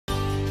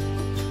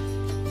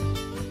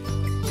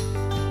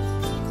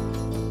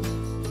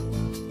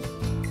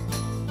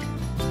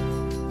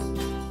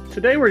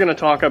Today we're going to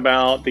talk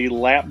about the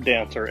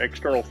LapDancer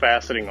external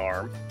faceting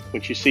arm,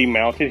 which you see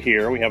mounted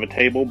here. We have a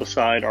table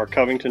beside our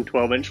Covington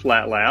 12-inch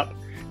flat lap,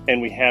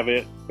 and we have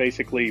it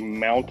basically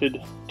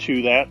mounted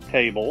to that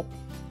table.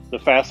 The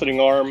faceting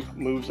arm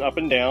moves up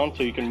and down,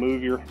 so you can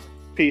move your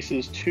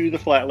pieces to the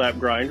flat lap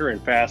grinder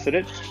and facet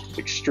it. It's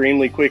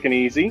extremely quick and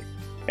easy.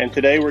 And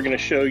today we're going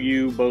to show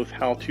you both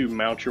how to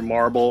mount your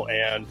marble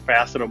and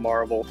facet a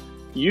marble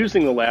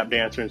using the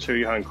LapDancer and show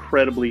you how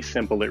incredibly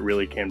simple it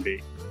really can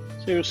be.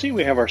 So you'll see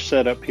we have our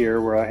setup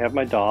here where I have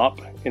my dop,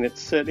 and it's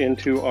set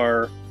into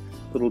our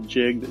little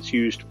jig that's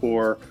used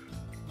for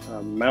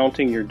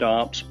mounting your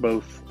dops,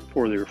 both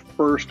for their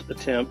first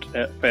attempt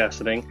at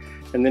faceting,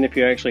 and then if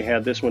you actually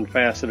had this one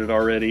faceted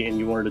already and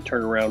you wanted to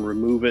turn around,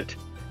 remove it,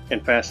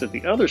 and facet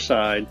the other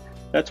side,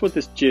 that's what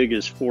this jig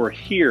is for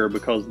here,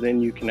 because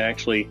then you can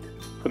actually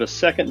put a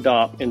second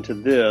dop into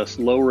this,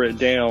 lower it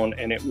down,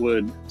 and it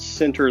would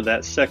center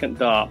that second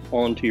dop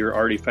onto your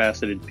already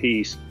faceted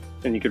piece.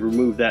 And you could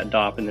remove that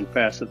dop and then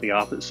facet the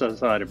opposite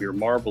side of your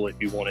marble if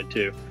you wanted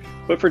to.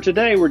 But for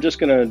today, we're just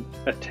going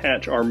to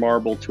attach our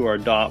marble to our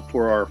dop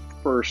for our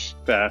first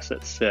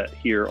facet set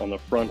here on the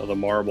front of the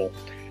marble.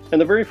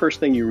 And the very first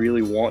thing you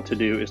really want to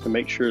do is to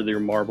make sure that your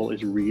marble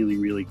is really,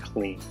 really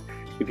clean.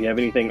 If you have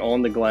anything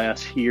on the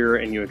glass here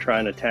and you're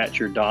trying to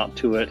attach your dop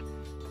to it,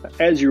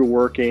 as you're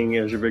working,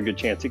 there's a very good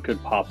chance it could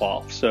pop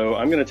off. So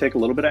I'm going to take a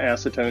little bit of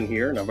acetone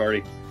here, and I've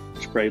already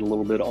sprayed a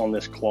little bit on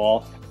this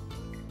cloth.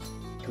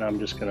 And I'm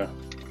just going to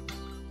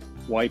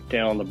wipe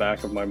down the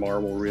back of my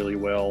marble really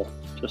well,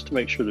 just to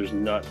make sure there's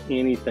not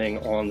anything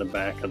on the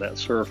back of that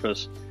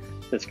surface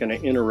that's going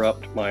to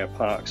interrupt my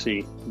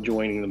epoxy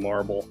joining the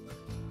marble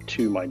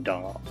to my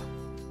dop.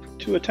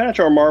 To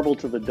attach our marble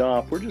to the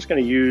dop, we're just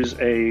going to use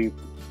a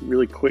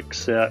really quick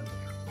set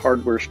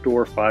hardware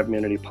store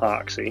 5-minute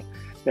epoxy.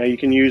 Now you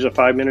can use a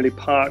 5-minute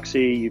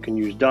epoxy, you can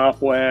use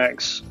dop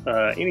wax,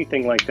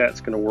 anything like that's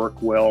going to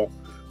work well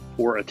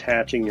for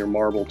attaching your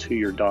marble to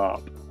your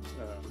dop.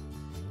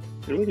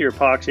 And with your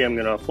epoxy, I'm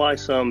going to apply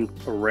some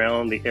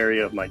around the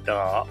area of my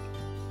dop.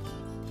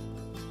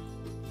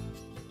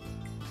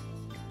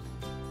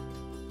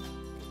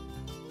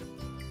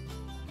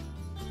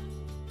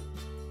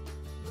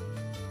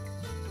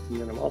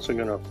 And then I'm also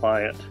going to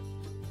apply it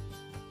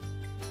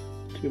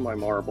to my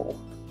marble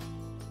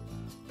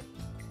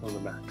on the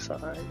back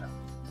side.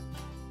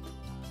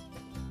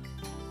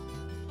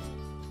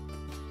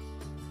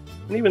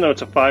 And even though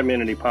it's a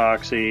 5-minute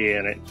epoxy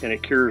and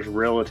it cures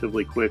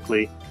relatively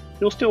quickly,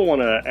 you'll still want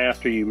to,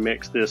 after you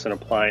mix this and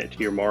apply it to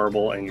your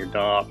marble and your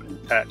dop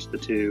and attach the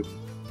two,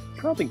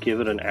 probably give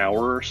it an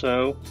hour or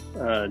so,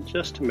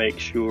 just to make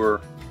sure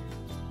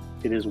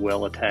it is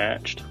well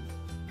attached.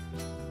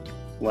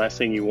 Last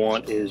thing you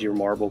want is your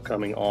marble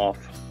coming off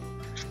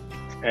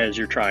as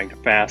you're trying to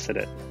facet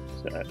it.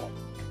 So,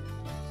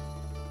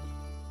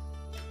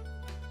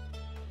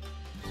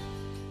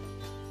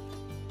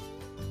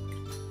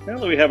 now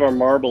that we have our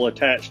marble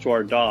attached to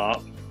our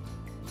dop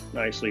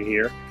nicely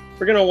here,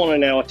 we're going to want to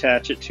now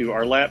attach it to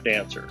our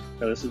LapDancer.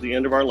 Now this is the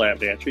end of our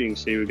LapDancer. You can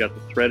see we've got the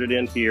threaded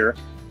end here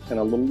and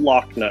a little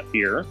lock nut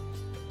here.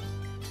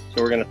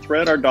 So we're going to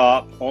thread our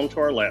dop onto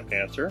our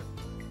LapDancer.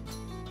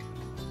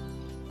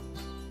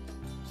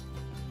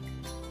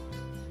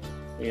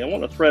 You don't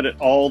want to thread it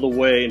all the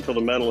way until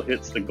the metal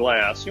hits the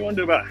glass. You want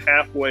to do about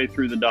halfway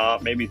through the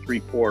dop, maybe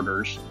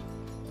 3/4.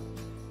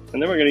 And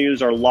then we're going to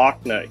use our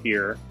lock nut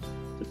here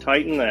to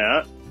tighten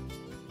that.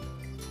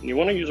 And you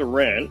want to use a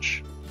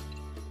wrench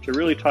to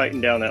really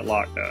tighten down that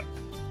lock nut,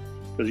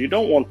 because you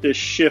don't want this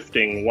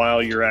shifting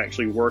while you're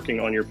actually working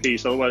on your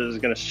piece, otherwise it's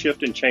going to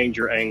shift and change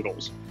your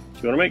angles.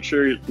 So you want to make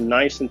sure it's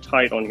nice and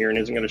tight on here and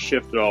isn't going to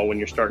shift at all when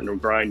you're starting to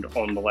grind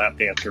on the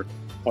LapDancer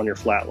on your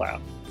flat lap.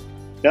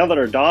 Now that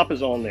our dop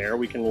is on there,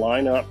 we can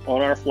line up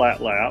on our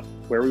flat lap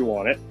where we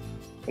want it,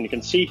 and you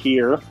can see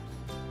here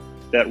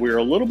that we're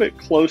a little bit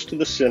close to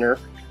the center.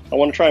 I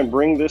want to try and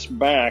bring this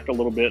back a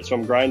little bit, so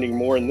I'm grinding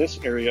more in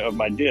this area of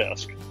my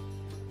disc.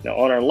 Now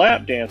on our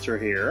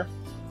LapDancer here,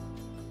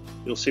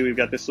 you'll see we've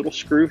got this little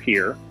screw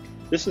here.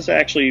 This is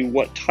actually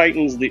what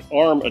tightens the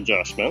arm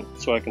adjustment,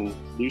 so I can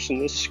loosen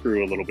this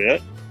screw a little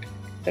bit,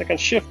 and I can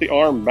shift the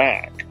arm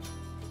back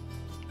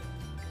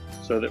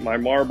so that my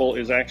marble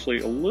is actually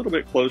a little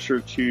bit closer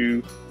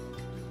to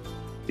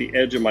the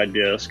edge of my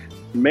disc.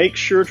 Make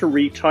sure to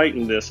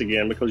retighten this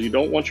again, because you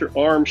don't want your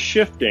arm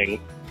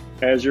shifting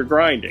as you're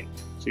grinding.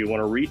 So you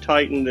want to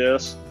retighten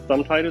this.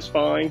 Thumb tight is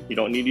fine. You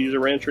don't need to use a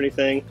wrench or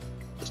anything.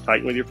 Just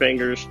tighten with your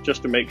fingers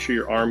just to make sure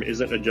your arm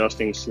isn't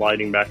adjusting,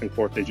 sliding back and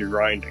forth as you're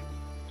grinding.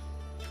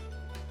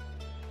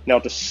 Now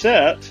to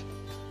set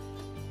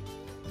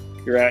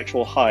your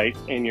actual height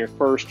and your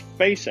first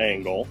face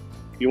angle,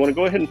 you want to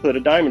go ahead and put a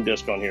diamond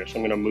disc on here. So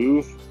I'm going to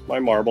move my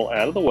marble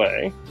out of the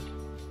way.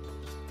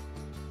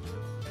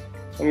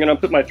 I'm going to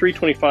put my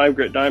 325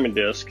 grit diamond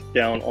disc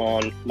down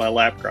on my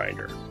lap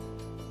grinder.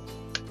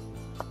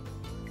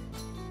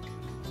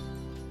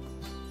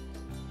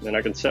 Then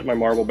I can set my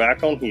marble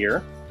back on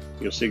here.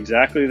 You'll see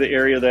exactly the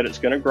area that it's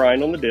going to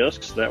grind on the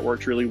disc, so that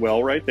works really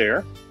well right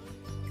there.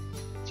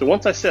 So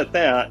once I set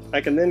that,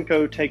 I can then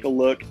go take a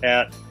look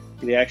at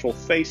the actual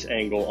face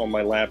angle on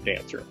my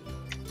LapDancer.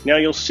 Now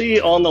you'll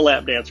see on the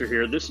LapDancer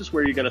here, this is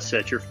where you're going to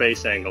set your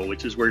face angle,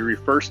 which is where your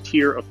first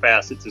tier of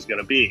facets is going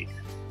to be.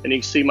 And you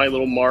can see my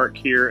little mark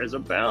here is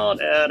about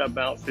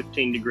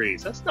 15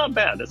 degrees. That's not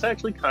bad. That's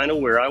actually kind of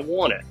where I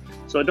want it.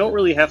 So I don't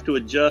really have to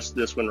adjust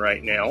this one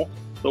right now.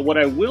 But what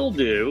I will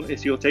do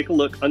is you'll take a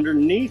look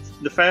underneath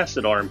the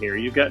facet arm here.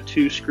 You've got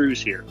two screws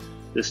here.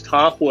 This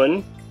top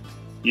one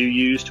you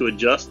use to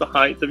adjust the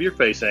height of your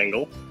face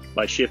angle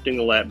by shifting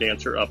the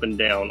LapDancer up and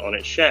down on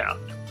its shaft.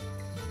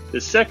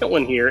 The second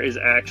one here is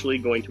actually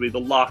going to be the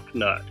lock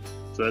nut.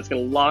 So that's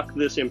going to lock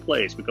this in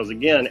place because,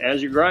 again,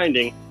 as you're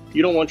grinding,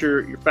 you don't want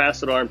your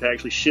facet arm to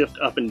actually shift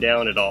up and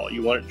down at all.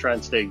 You want it to try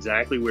and stay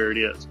exactly where it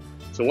is.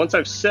 So once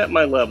I've set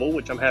my level,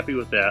 which I'm happy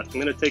with that, I'm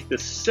going to take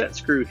this set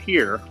screw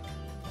here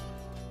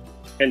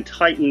and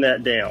tighten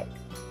that down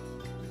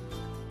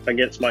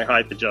against my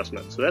height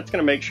adjustment. So that's going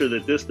to make sure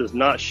that this does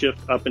not shift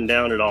up and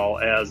down at all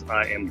as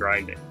I am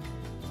grinding.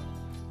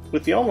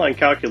 With the online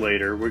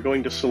calculator, we're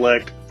going to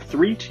select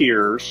 3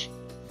 tiers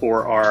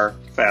for our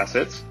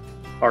facets,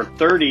 our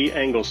 30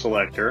 angle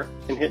selector,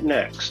 and hit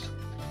next.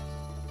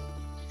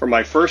 For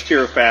my first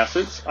tier of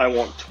facets, I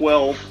want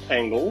 12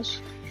 angles.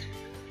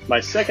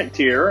 My second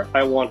tier,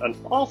 I want an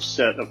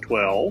offset of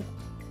 12.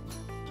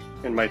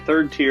 And my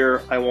third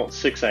tier, I want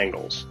 6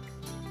 angles.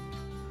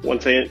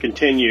 Once I hit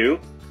continue,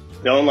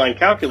 the online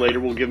calculator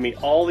will give me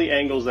all the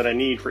angles that I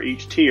need for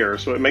each tier,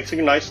 so it makes a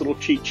nice little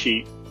cheat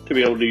sheet to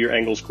be able to do your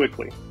angles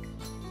quickly.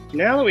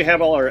 Now that we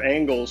have all our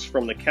angles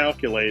from the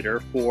calculator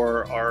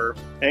for our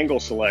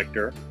angle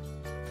selector,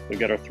 we've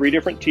got our 3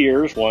 different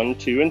tiers, 1,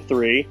 2, and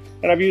 3,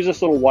 and I've used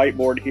this little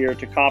whiteboard here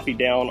to copy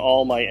down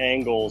all my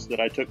angles that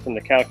I took from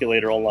the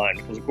calculator online,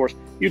 because of course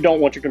you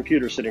don't want your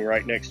computer sitting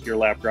right next to your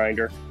lap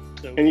grinder.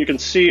 And you can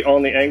see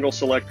on the angle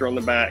selector on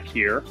the back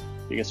here,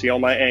 you can see all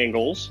my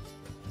angles,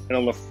 and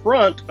on the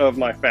front of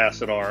my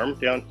facet arm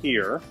down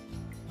here,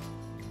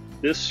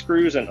 this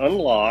screws and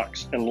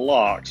unlocks and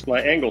locks my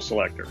angle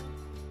selector.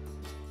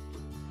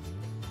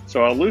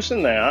 So I'll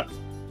loosen that,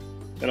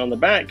 and on the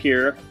back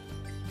here,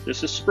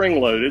 this is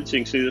spring loaded, so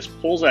you can see this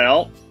pulls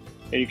out,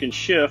 and you can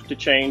shift to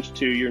change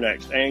to your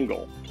next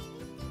angle.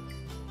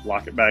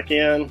 Lock it back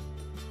in,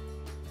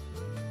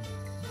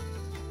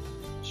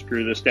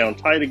 screw this down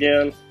tight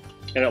again,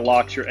 and it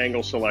locks your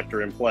angle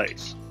selector in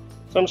place.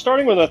 So I'm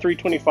starting with a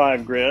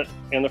 325 grit,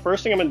 and the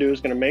first thing I'm going to do is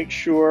going to make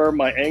sure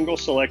my angle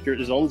selector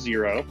is on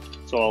 0.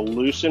 So I'll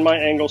loosen my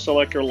angle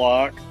selector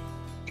lock,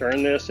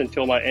 turn this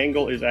until my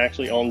angle is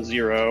actually on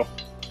 0.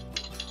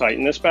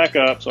 Tighten this back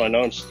up so I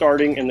know I'm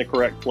starting in the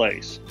correct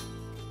place.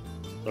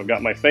 So I've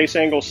got my face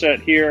angle set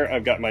here.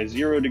 I've got my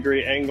 0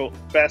 degree angle,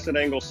 facet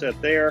angle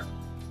set there.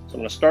 So I'm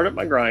going to start up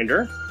my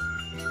grinder.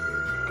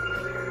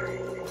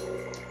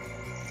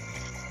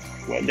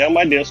 Wet down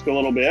my disc a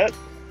little bit.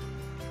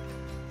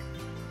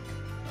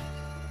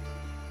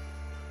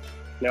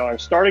 Now I'm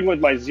starting with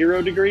my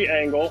 0 degree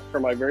angle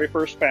for my very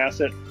first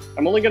facet.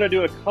 I'm only going to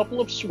do a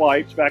couple of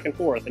swipes back and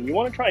forth, and you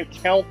want to try and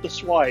count the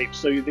swipes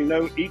so you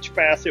know each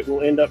facet will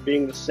end up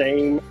being the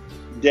same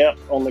depth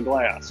on the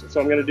glass.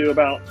 So I'm going to do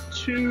about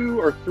 2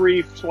 or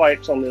 3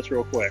 swipes on this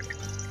real quick.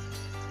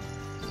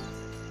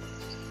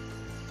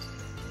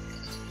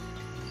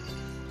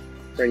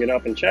 Bring it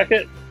up and check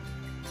it.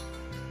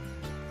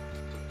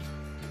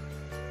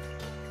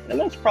 And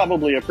that's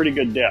probably a pretty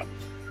good depth.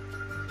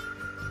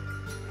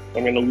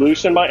 I'm going to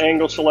loosen my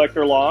angle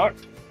selector lock,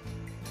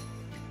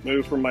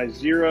 move from my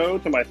 0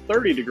 to my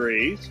 30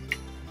 degrees,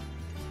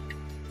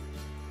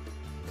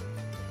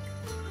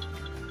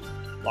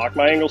 lock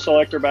my angle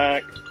selector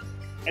back,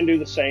 and do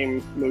the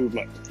same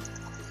movement.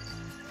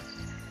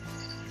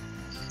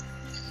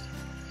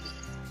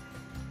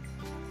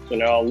 So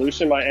now I'll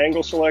loosen my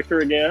angle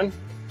selector again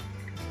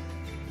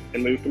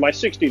and move to my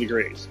 60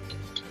 degrees.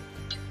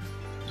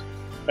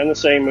 And the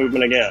same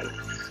movement again.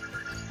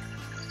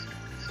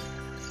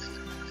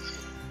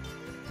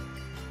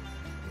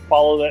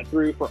 Follow that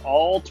through for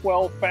all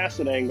 12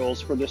 facet angles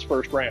for this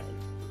first round.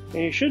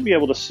 And you should be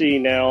able to see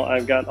now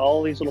I've got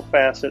all these little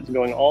facets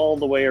going all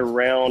the way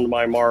around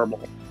my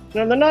marble.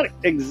 Now they're not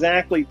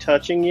exactly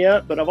touching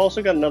yet, but I've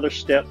also got another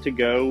step to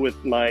go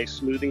with my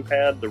smoothing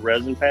pad, the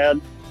resin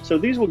pad. So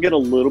these will get a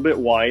little bit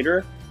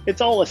wider. It's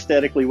all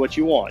aesthetically what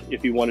you want.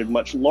 If you wanted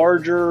much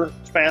larger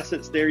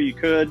facets there, you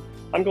could.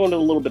 I'm going to a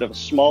little bit of a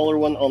smaller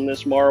one on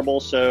this marble,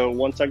 so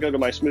once I go to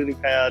my smoothing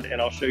pad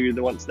and I'll show you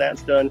that once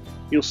that's done,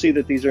 you'll see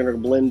that these are going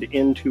to blend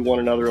into one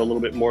another a little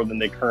bit more than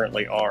they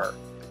currently are.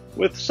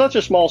 With such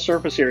a small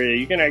surface area,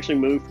 you can actually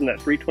move from that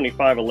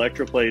 325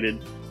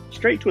 electroplated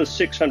straight to a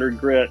 600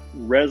 grit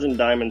resin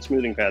diamond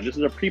smoothing pad. This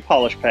is a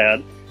pre-polish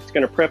pad. It's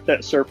going to prep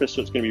that surface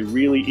so it's going to be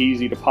really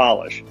easy to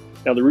polish.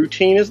 Now the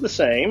routine is the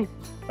same.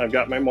 I've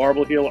got my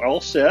marble heel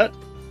all set.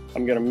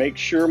 I'm going to make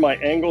sure my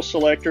angle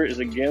selector is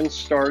again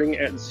starting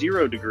at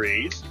 0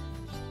 degrees.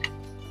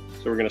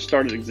 So we're going to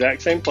start at the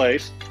exact same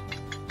place.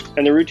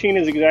 And the routine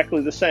is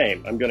exactly the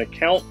same. I'm going to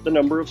count the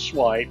number of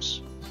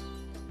swipes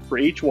for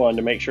each one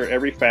to make sure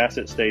every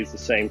facet stays the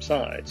same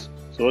size.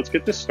 So So let's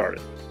get this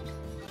started.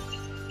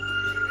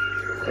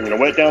 I'm going to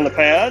wet down the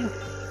pad,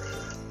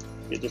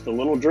 get just a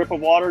little drip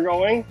of water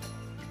going,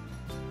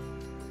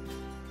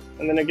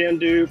 and then again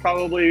do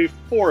probably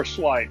 4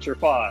 swipes or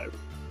 5.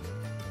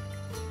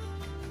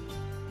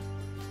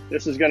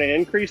 This is going to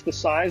increase the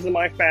size of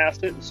my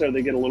facet so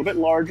they get a little bit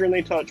larger and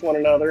they touch one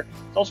another.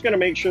 It's also going to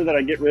make sure that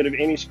I get rid of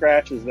any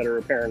scratches that are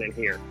apparent in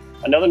here.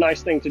 Another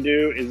nice thing to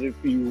do is if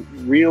you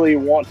really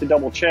want to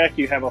double check,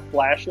 you have a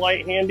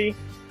flashlight handy,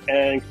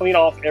 and clean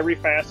off every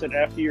facet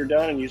after you're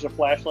done and use a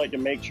flashlight to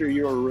make sure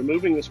you are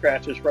removing the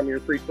scratches from your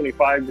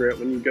 325 grit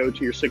when you go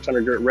to your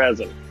 600 grit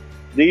resin.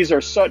 These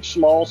are such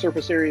small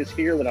surface areas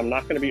here that I'm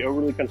not going to be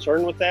overly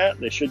concerned with that.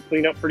 They should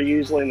clean up pretty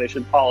easily and they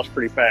should polish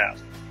pretty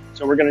fast.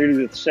 So we're going to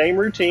do the same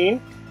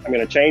routine. I'm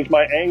going to change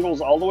my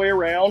angles all the way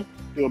around,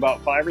 do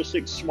about 5 or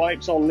 6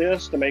 swipes on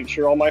this to make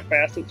sure all my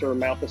facets are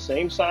about the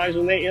same size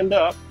when they end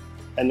up,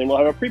 and then we'll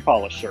have a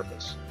pre-polished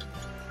surface.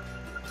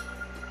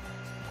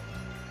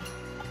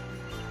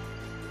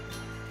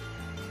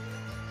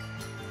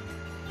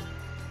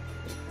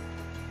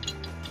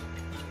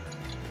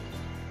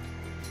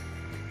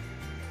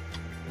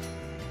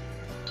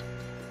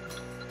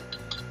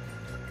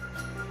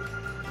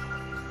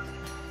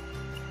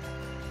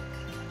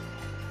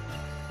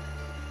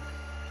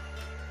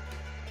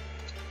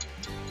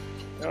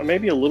 Now, it may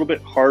be a little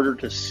bit harder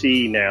to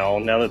see now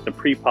that the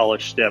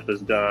pre-polish step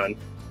is done,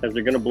 as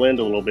they're going to blend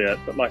a little bit,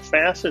 but my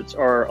facets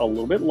are a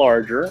little bit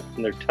larger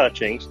and they're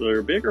touching, so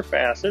they're bigger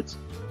facets,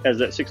 as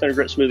that 600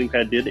 grit smoothing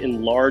pad did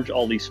enlarge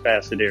all these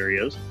facet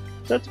areas.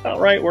 So that's about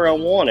right where I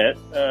want it.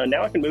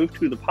 Now I can move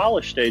to the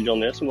polish stage on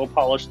this, and we'll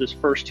polish this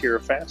first tier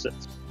of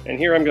facets. And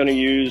here I'm going to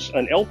use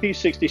an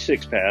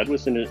LP66 pad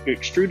with an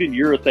extruded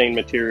urethane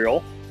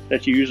material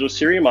that you use with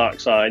cerium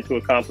oxide to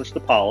accomplish the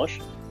polish.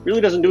 Really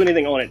doesn't do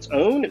anything on its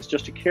own, it's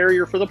just a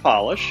carrier for the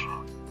polish.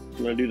 I'm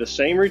going to do the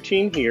same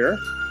routine here.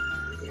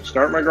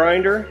 Start my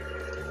grinder,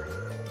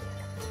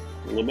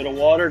 a little bit of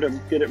water to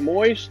get it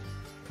moist,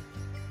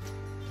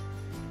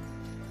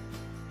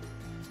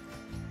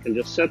 and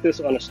just set this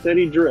on a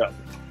steady drip.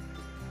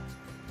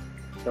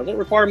 Doesn't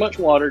require much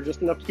water,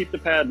 just enough to keep the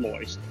pad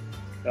moist.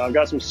 Now I've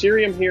got some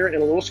cerium here in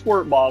a little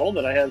squirt bottle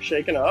that I have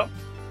shaken up,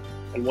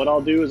 and what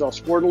I'll do is I'll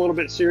squirt a little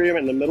bit of cerium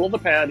in the middle of the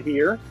pad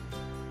here.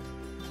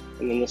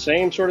 And then the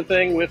same sort of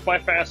thing with my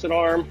facet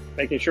arm,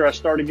 making sure I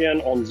start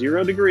again on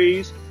 0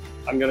 degrees.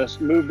 I'm going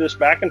to move this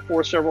back and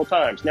forth several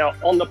times. Now,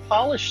 on the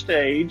polish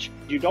stage,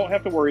 you don't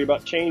have to worry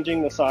about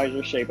changing the size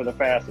or shape of the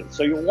facet.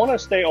 So you'll want to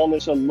stay on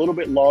this a little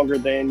bit longer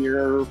than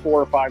your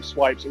 4 or 5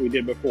 swipes that we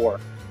did before.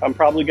 I'm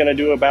probably going to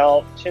do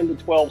about 10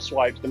 to 12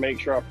 swipes to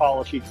make sure I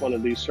polish each one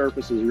of these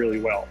surfaces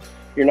really well.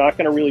 You're not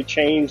going to really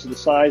change the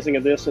sizing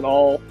of this at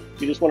all.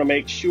 You just want to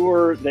make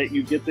sure that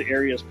you get the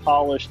areas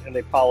polished and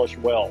they polish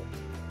well.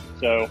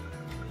 So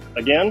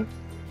again,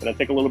 I'm going to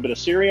take a little bit of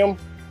cerium,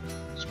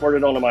 squirt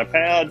it onto my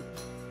pad,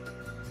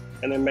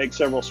 and then make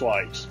several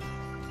swipes.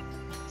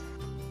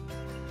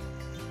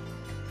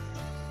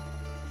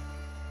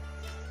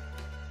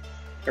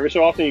 Every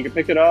so often you can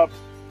pick it up,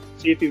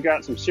 see if you've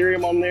got some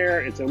cerium on there.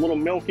 It's a little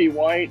milky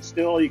white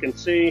still, you can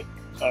see.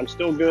 I'm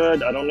still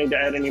good. I don't need to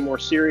add any more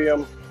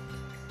cerium.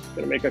 I'm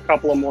going to make a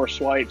couple of more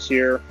swipes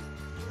here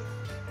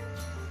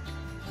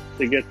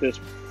to get this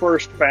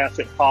first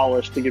facet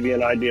polished to give you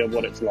an idea of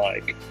what it's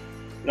like.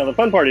 Now the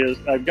fun part is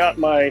I've got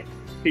my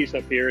piece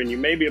up here, and you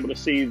may be able to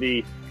see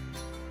the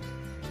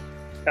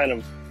kind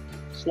of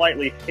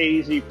slightly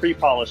hazy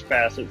pre-polished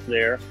facets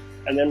there.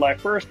 And then my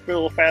first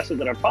fill of facet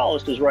that I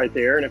polished is right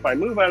there. And if I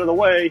move out of the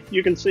way,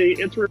 you can see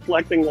it's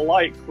reflecting the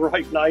light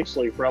quite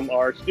nicely from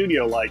our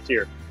studio lights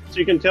here. So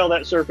you can tell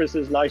that surface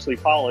is nicely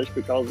polished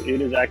because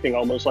it is acting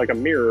almost like a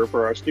mirror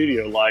for our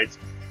studio lights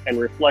and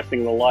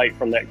reflecting the light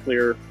from that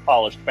clear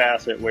polished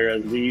facet,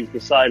 whereas these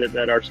beside it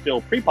that are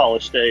still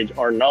pre-polished stage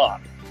are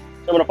not.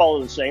 So I'm going to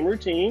follow the same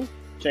routine,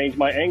 change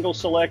my angle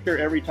selector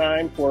every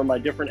time for my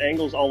different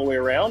angles all the way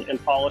around,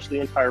 and polish the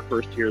entire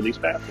first tier of these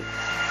facets.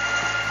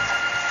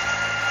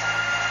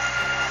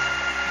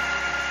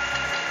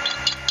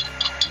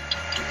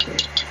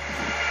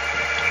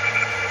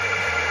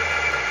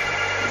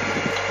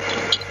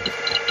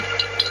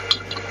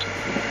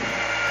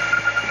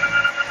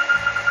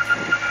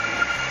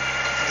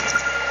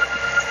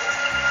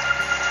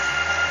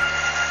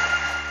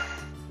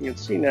 You can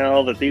see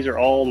now that these are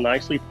all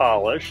nicely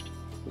polished.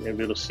 You'll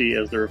be able to see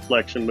as the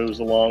reflection moves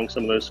along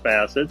some of those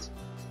facets.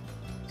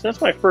 So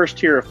that's my first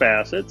tier of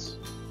facets.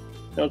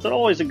 Now it's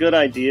always a good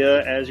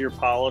idea as you're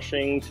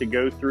polishing to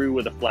go through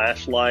with a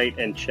flashlight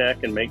and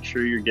check and make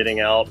sure you're getting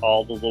out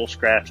all the little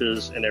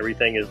scratches and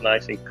everything is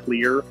nice and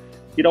clear.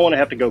 You don't want to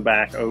have to go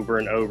back over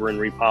and over and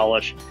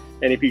repolish.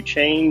 And if you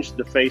change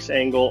the face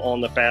angle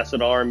on the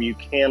facet arm, you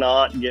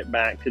cannot get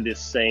back to this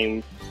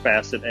same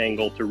facet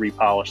angle to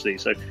repolish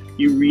these. So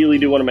you really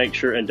do want to make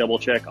sure and double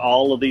check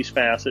all of these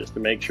facets to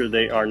make sure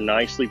they are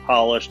nicely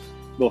polished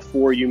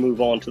before you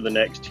move on to the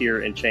next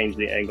tier and change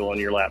the angle on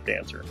your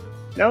LapDancer.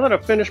 Now that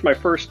I've finished my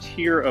first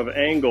tier of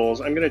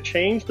angles, I'm going to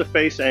change the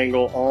face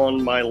angle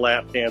on my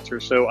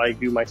LapDancer so I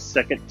do my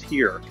second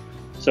tier.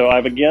 So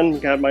I've again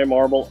got my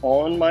marble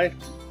on my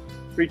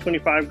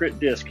 325 grit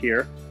disc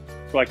here,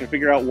 so I can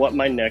figure out what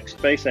my next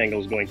face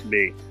angle is going to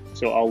be.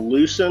 So I'll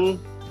loosen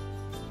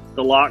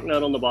the lock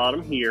nut on the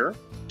bottom here.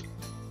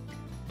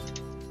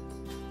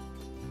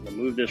 I'll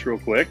move this real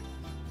quick.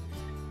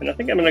 And I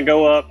think I'm going to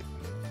go up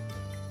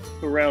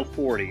to around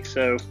 40.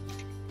 So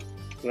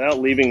without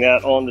leaving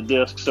that on the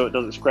disc so it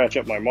doesn't scratch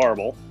up my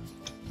marble,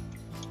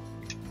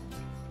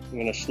 I'm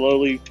going to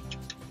slowly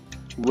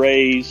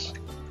raise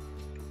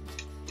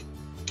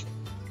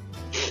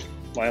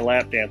my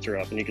LapDancer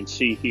up. And you can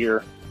see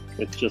here,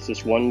 it's just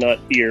this one nut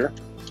here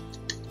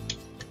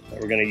that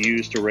we're going to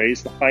use to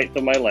raise the height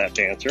of my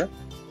LapDancer.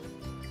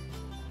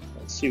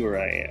 Let's see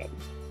where I am.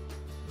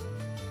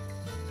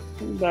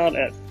 About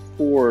at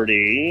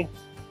 40. I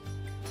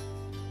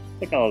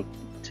think I'll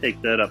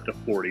take that up to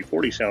 40.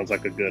 40 sounds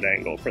like a good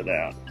angle for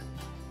that.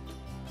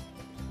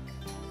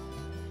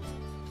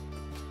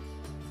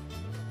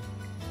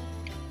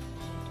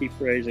 Keep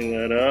raising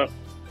that up.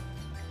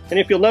 And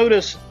if you'll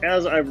notice,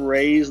 as I've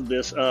raised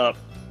this up,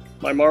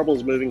 my marble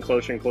is moving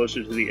closer and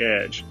closer to the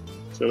edge.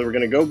 So we're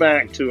going to go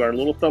back to our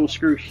little thumb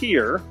screw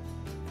here,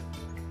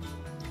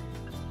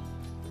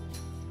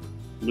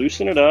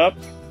 loosen it up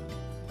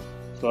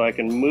so I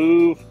can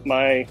move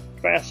my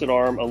facet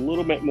arm a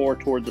little bit more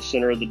toward the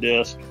center of the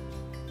disc,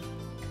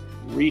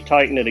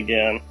 retighten it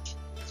again,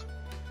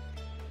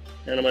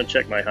 and I'm going to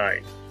check my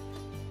height.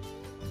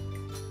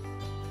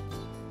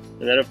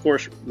 And then, of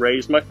course,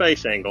 raise my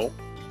face angle.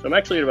 So I'm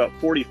actually at about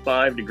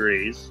 45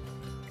 degrees.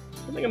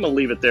 I think I'm going to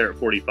leave it there at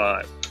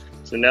 45.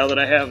 So now that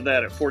I have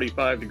that at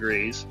 45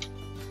 degrees,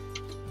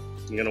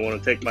 I'm going to want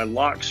to take my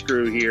lock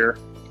screw here,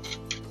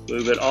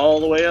 move it all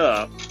the way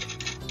up,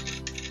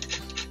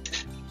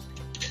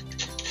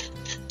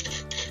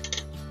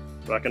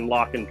 so I can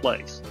lock in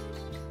place.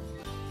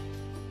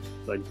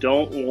 So I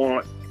don't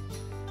want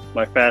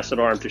my facet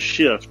arm to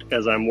shift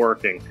as I'm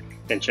working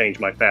and change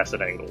my facet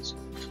angles.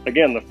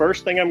 Again, the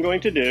first thing I'm going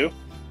to do,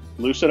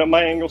 loosen up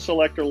my angle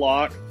selector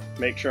lock,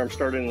 make sure I'm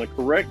starting in the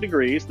correct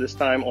degrees, this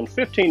time on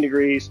 15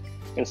 degrees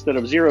instead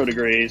of 0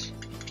 degrees,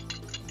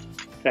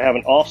 to have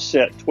an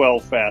offset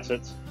 12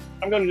 facets.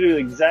 I'm going to do the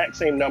exact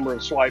same number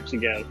of swipes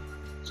again,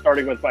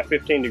 starting with my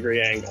 15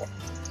 degree angle.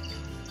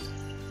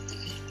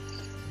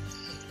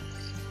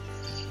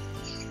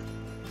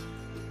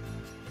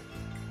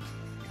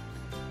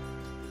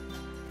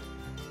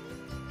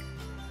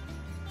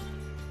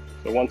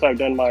 So once I've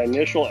done my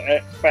initial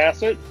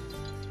facet,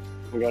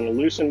 I'm going to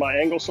loosen my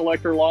angle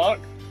selector lock,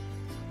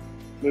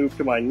 move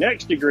to my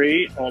next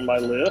degree on my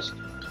list,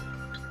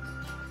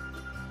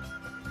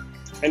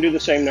 and do the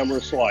same number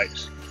of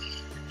swipes.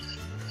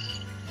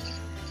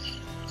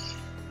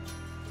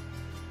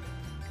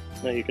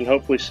 Now you can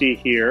hopefully see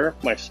here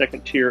my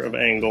second tier of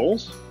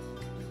angles.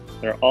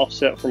 They're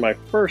offset from my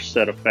first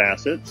set of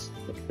facets,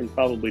 which you can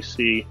probably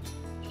see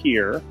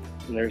here.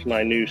 And there's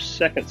my new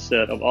second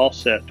set of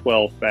offset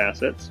 12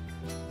 facets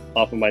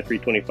off of my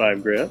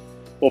 325 grit.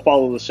 We'll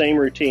follow the same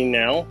routine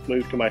now,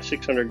 move to my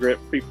 600 grit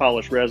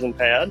pre-polished resin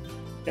pad,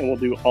 and we'll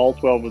do all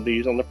 12 of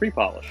these on the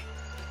pre-polish.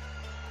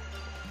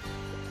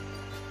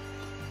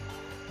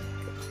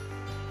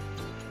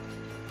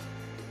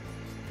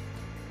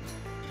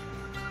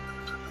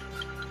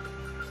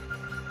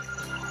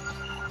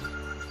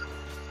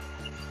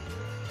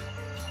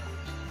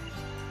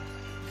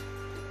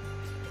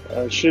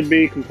 It should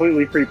be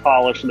completely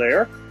pre-polished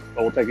there,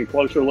 but we'll take a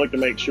closer look to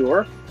make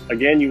sure.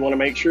 Again, you want to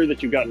make sure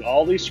that you've gotten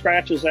all these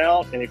scratches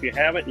out, and if you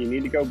haven't, you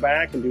need to go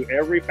back and do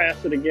every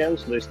facet again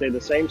so they stay the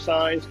same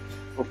size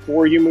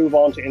before you move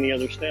on to any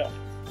other step.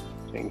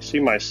 So you can see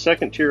my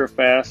second tier of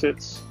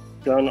facets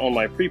done on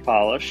my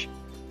pre-polish.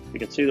 You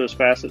can see those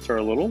facets are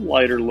a little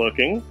lighter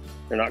looking.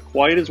 They're not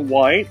quite as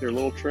white. They're a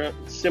little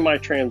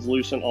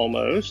semi-translucent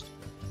almost.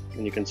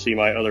 And you can see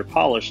my other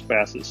polished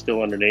facets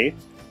still underneath.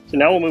 So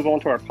now we'll move on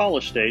to our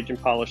polish stage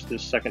and polish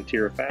this second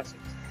tier of facets.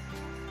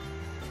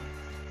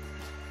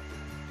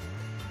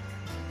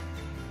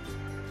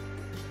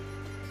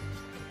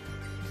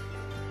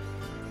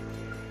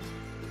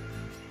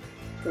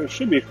 So we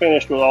should be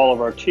finished with all of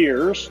our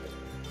tiers,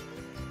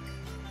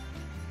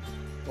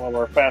 all of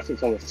our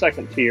facets on the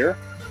second tier.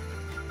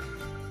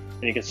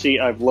 And you can see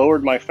I've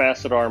lowered my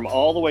facet arm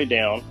all the way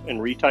down and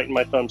retightened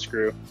my thumb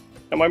screw.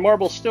 And my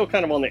marble's still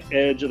kind of on the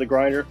edge of the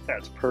grinder.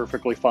 That's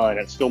perfectly fine.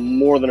 It's still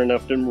more than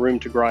enough room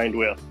to grind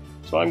with.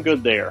 So I'm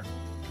good there.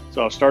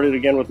 So I've started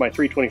again with my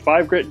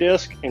 325 grit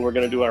disc, and we're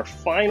going to do our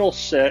final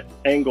set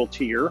angle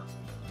tier.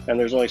 And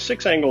there's only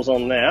 6 angles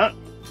on that,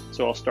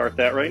 so I'll start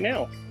that right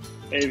now.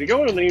 And if you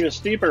go into the even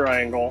steeper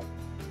angle,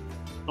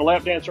 the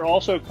LapDancer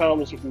also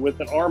comes with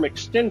an arm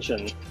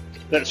extension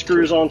that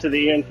screws onto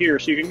the end here,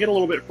 so you can get a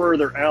little bit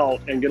further out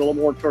and get a little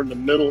more toward the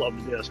middle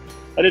of the disc.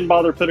 I didn't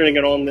bother putting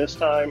it on this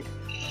time,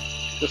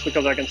 just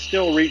because I can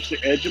still reach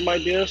the edge of my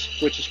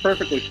disc, which is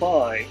perfectly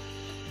fine,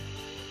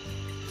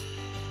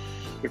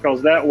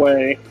 because that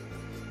way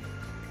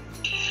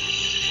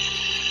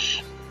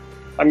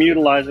I'm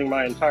utilizing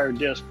my entire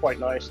disc quite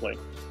nicely.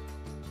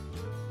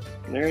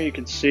 And there you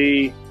can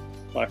see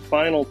my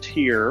final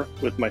tier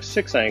with my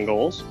 6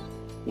 angles.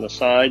 On the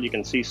side, you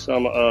can see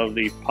some of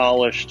the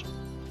polished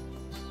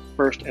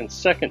first and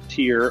second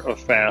tier of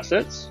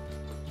facets.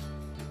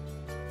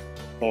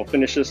 We'll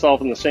finish this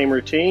off in the same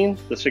routine,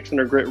 the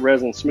 600 grit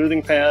resin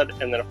smoothing pad,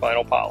 and then a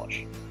final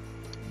polish.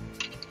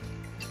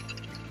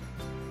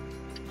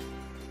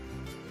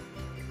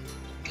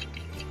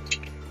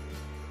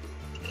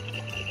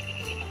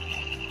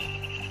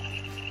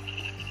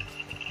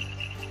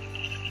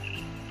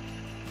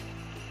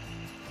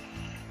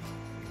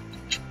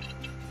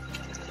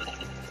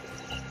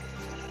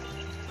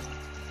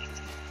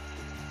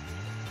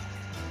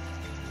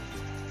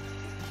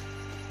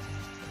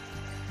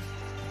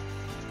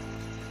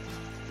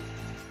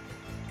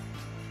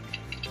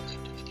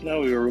 Now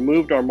we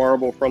removed our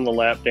marble from the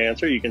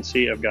LapDancer. You can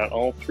see I've got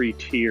all 3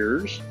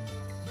 tiers.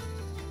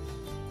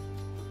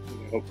 You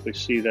can hopefully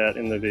see that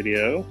in the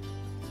video.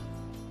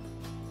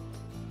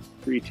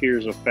 3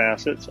 tiers of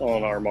facets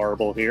on our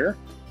marble here.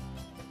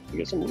 You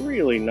get some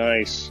really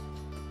nice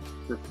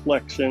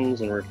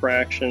reflections and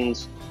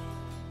refractions.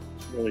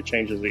 It really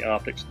changes the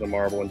optics of the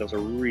marble and does a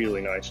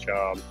really nice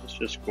job. It's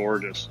just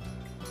gorgeous.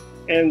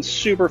 And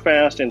super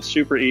fast and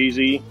super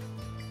easy.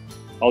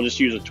 I'll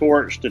just use a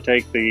torch to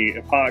take the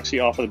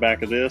epoxy off of the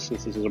back of this.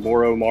 Since this is a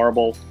Boro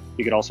marble,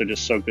 you could also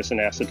just soak this in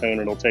acetone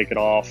and it'll take it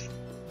off.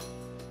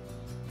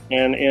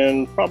 And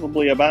in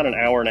probably about an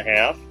hour and a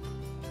half,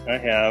 I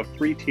have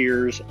 3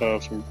 tiers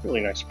of some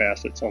really nice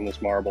facets on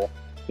this marble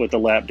with the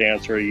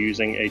LapDancer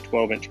using a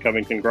 12-inch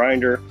Covington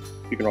grinder.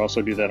 You can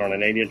also do that on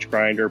an 8-inch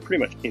grinder,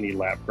 pretty much any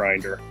lap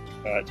grinder.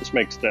 It just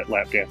makes that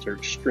LapDancer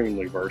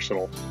extremely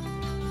versatile.